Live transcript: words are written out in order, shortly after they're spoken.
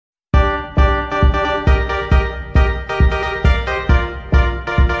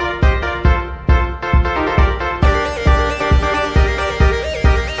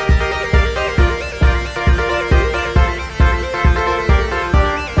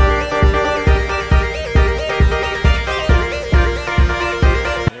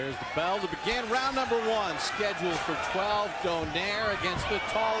scheduled for 12. Donaire against the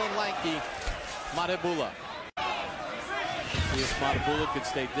tall and lanky Mathebula. See if Mathebula could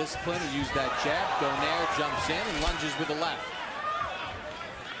stay disciplined and use that jab. Donaire jumps in and lunges with the left.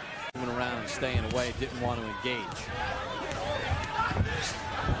 Moving around and staying away, didn't want to engage.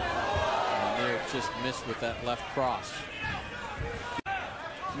 Donaire just missed with that left cross.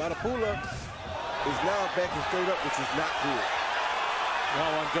 Mathebula is now backing straight up, which is not good. Well,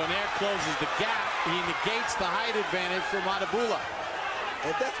 when Donaire closes the gap, he negates the height advantage for Mathebula.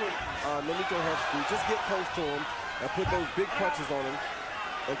 And that's what Nonito has to do. Just get close to him and put those big punches on him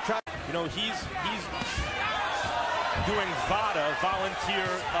and try. You know, he's doing VADA,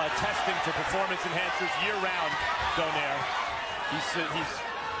 volunteer testing for performance enhancers year-round, Donaire. He's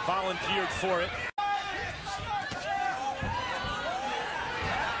volunteered for it.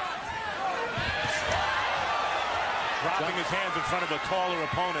 Dropping his hands in front of a taller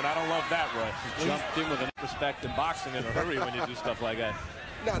opponent. I don't love that, Roy. He jumped in with respect in boxing in a hurry when you do stuff like that.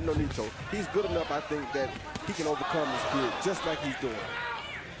 Not Nonito. He's good enough, I think, that he can overcome this kid just like he's doing.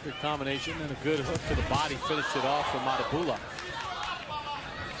 Good combination and a good hook to the body. Finished it off for Mathebula.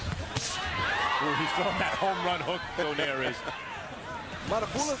 Ooh, he's throwing that home run hook, Donaire is.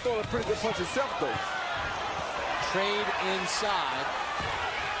 Mathebula's throwing a pretty good punch himself, though. Trade inside.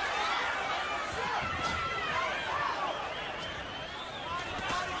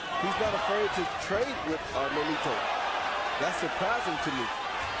 He's not afraid to trade with Nonito. That's surprising to me.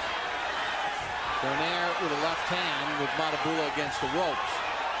 Donaire with a left hand with Mathebula against the ropes.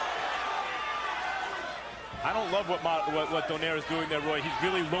 I don't love what Donaire is doing there, Roy. He's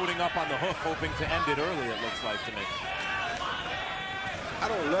really loading up on the hook, hoping to end it early, it looks like to me. I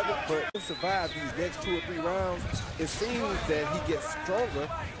don't love it, but to survive these next 2 or 3 rounds, it seems that he gets stronger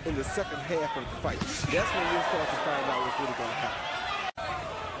in the second half of the fight. That's when you'll start to find out what's really going to happen.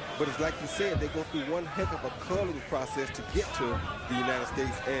 But it's like you said, they go through one heck of a culling process to get to the United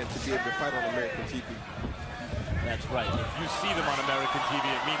States and to be able to fight on American TV. That's right. If you see them on American TV,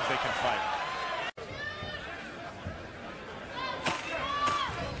 it means they can fight.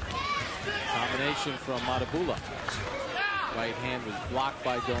 Combination from Mathebula. Right hand was blocked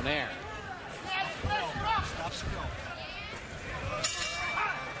by Donaire.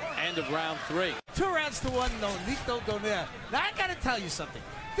 End of round 3. 2 rounds to 1, Nonito Donaire. Now, I got to tell you something.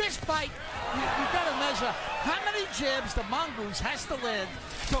 This fight, you've got to measure how many jabs the mongoose has to land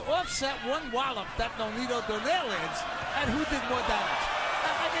to offset one wallop that Nonito Donaire lands, and who did more damage.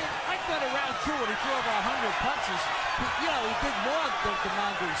 I mean, I thought in round 2 when he threw over 100 punches, he did more than the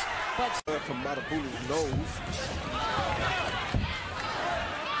mongoose. But from Mathebula's nose.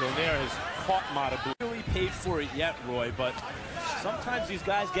 Donaire has caught Mathebula. Really paid for it yet, Roy, but sometimes these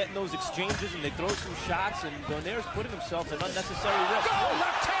guys get in those exchanges and they throw some shots, and Donaire's putting himself in unnecessary risk. Go!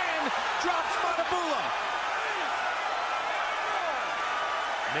 Left hand drops Mathebula.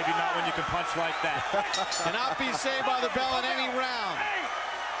 Maybe not when you can punch like that. Cannot be saved by the bell in any round.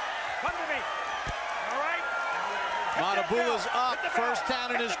 Come to me. All right? Mathebula's up, first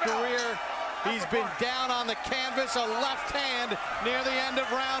down in his career. He's been down on the canvas, a left hand near the end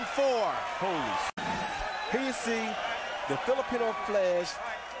of round 4. Holy. Here you see the Filipino flash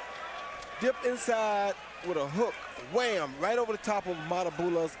dip inside with a hook, wham, right over the top of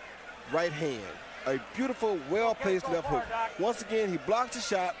Mathebula's right hand. A beautiful, well-placed left hook. Once again, he blocks the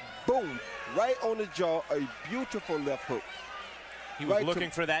shot, boom, right on the jaw, a beautiful left hook. He was looking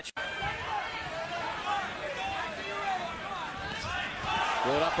for that.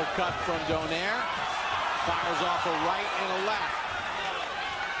 Good uppercut from Donaire. Fires off a right and a left.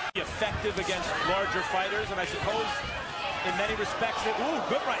 Effective against larger fighters, and I suppose in many respects,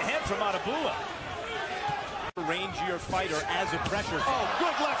 good right hand from Mathebula. Rangier fighter as a pressure fighter. Oh,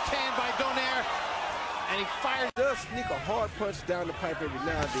 good left hand by Donaire. And he fires. Does sneak a hard punch down the pipe every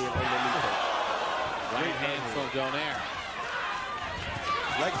now and then on Nonito. Right hand from Donaire.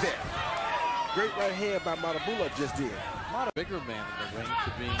 Like that. Great right hand by Mathebula just did. Bigger man in the ring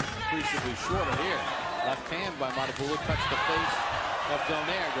to be appreciably shorter here. Left hand by Mathebula cuts the face of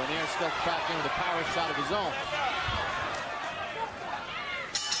Donaire. Donaire steps back in with a power shot of his own.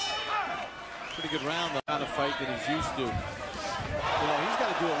 Pretty good round, the kind of fight that he's used to. You know, he's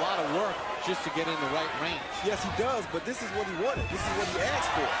got to do a lot of work just to get in the right range. Yes, he does, but this is what he wanted. This is what he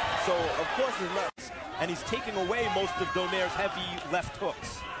asked for. So, of course, it's not. And he's taking away most of Donaire's heavy left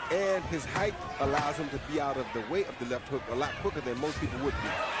hooks. And his height allows him to be out of the way of the left hook a lot quicker than most people would be.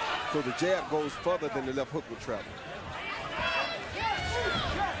 So the jab goes further than the left hook would travel.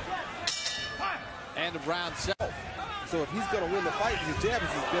 End of round 7. So if he's going to win the fight, his jab is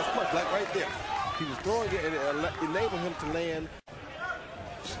his best punch, like right there. He was throwing it and it enabled him to land.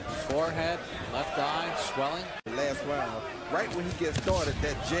 Forehead. Left eye swelling. The last round, right when he gets started,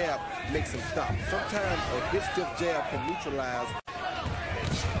 that jab makes him stop. Sometimes a bit stiff jab can neutralize.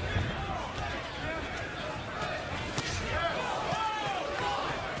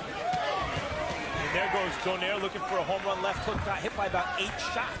 And there goes Donaire looking for a home run left hook. Got hit by about 8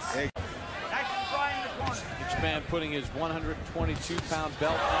 shots. Hey. Each man putting his 122-pound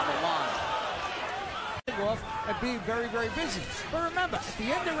belt on the line. Off and being very, very busy. But remember, at the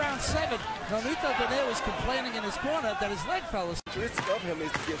end of round 7, Nonito Donaire was complaining in his corner that his leg fell asleep. The characteristic of him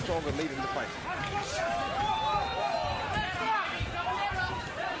is to get stronger late in the fight.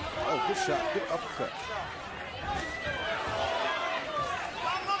 Oh, good shot. Good uppercut.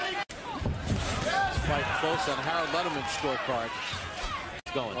 This fight close on Harold Letterman's scorecard.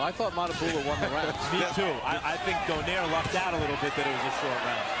 Going. Well, I thought Mathebula won the round. Me too. I think Donaire lucked out a little bit that it was a short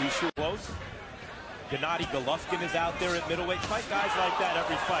round. He's sure close. Gennady Golovkin is out there at middleweight. Fight guys like that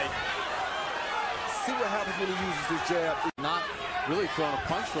every fight. See what happens when he uses his jab. Not really throwing a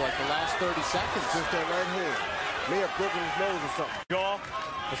punch for like the last 30 seconds. Just that right hand. May have broken his nose or something. Shaw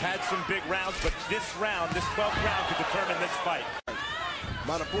has had some big rounds, but this round, this 12th round, could determine this fight.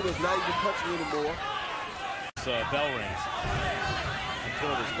 Mathebula's not even punching anymore. Bell rings.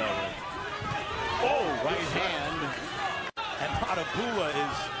 Until this bell rings. Oh, right hand. And Mathebula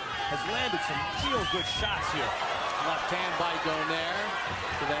has landed some real good shots here. Left hand by Donaire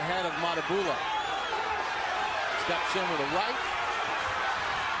to the head of Mathebula. Steps in with a right.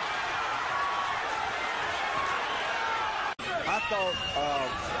 I thought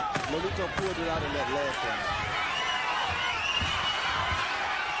Nonito pulled it out in that last round.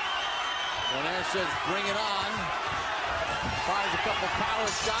 Donaire says, bring it on. Fires a couple power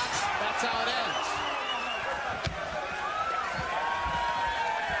shots. That's how it ends.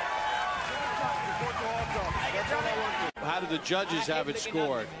 How did the judges have it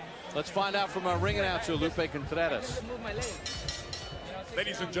scored? Let's find out from our ring announcer, Lupe Contreras.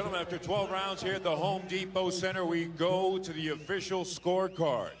 Ladies and gentlemen, after 12 rounds here at the Home Depot Center, we go to the official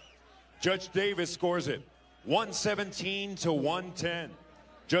scorecard. Judge Davis scores it 117 to 110.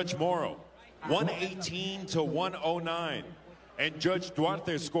 Judge Morrow 118 to 109. And Judge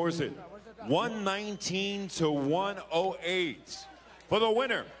Duarte scores it 119 to 108. For the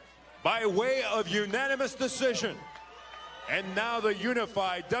winner, by way of unanimous decision, and now the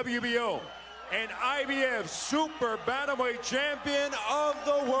unified WBO and IBF Super Bantamweight Champion of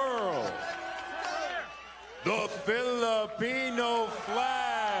the world, the Filipino Flag